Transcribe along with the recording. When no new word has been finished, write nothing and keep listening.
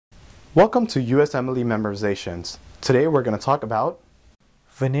Welcome to USMLE Memorizations. Today we're going to talk about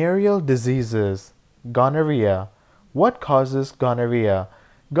venereal diseases. Gonorrhea. What causes gonorrhea?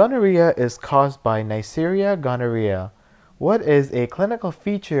 Gonorrhea is caused by Neisseria gonorrhea. What is a clinical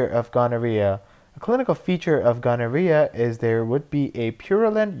feature of gonorrhea? A clinical feature of gonorrhea is there would be a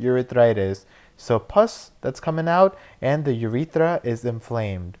purulent urethritis, so pus that's coming out and the urethra is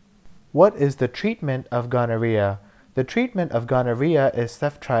inflamed. What is the treatment of gonorrhea? The treatment of gonorrhea is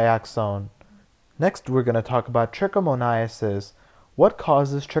Ceftriaxone. Next, we're going to talk about Trichomoniasis. What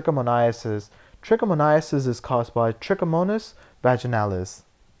causes Trichomoniasis? Trichomoniasis is caused by Trichomonas vaginalis.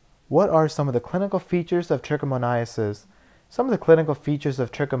 What are some of the clinical features of Trichomoniasis? Some of the clinical features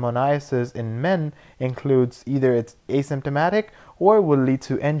of Trichomoniasis in men includes either it's asymptomatic or will lead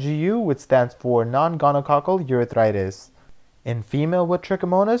to NGU, which stands for Non-Gonococcal urethritis. In female with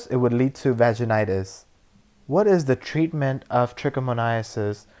Trichomonas, it would lead to vaginitis. What is the treatment of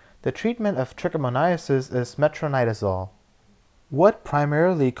Trichomoniasis? The treatment of Trichomoniasis is Metronidazole. What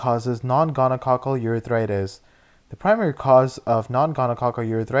primarily causes non-gonococcal urethritis? The primary cause of non-gonococcal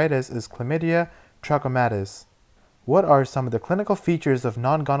urethritis is Chlamydia Trachomatis. What are some of the clinical features of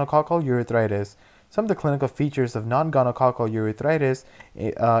non-gonococcal urethritis? Some of the clinical features of non-gonococcal urethritis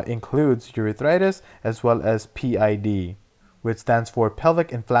includes urethritis as well as PID, which stands for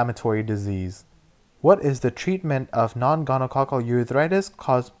pelvic inflammatory disease. What is the treatment of non-gonococcal urethritis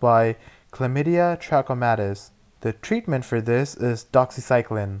caused by Chlamydia Trachomatis? The treatment for this is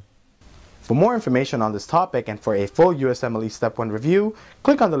Doxycycline. For more information on this topic and for a full USMLE Step 1 review,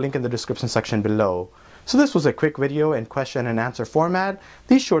 click on the link in the description section below. So this was a quick video in question and answer format.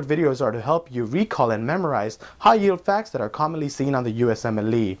 These short videos are to help you recall and memorize high-yield facts that are commonly seen on the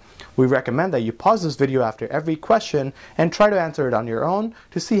USMLE. We recommend that you pause this video after every question and try to answer it on your own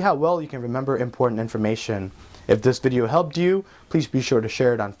to see how well you can remember important information. If this video helped you, please be sure to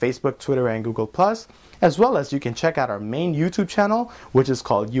share it on Facebook, Twitter, and Google+, as well as you can check out our main YouTube channel, which is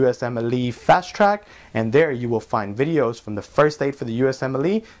called USMLEFastTrack, and there you will find videos from the first aid for the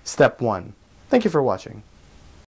USMLE Step 1. Thank you for watching.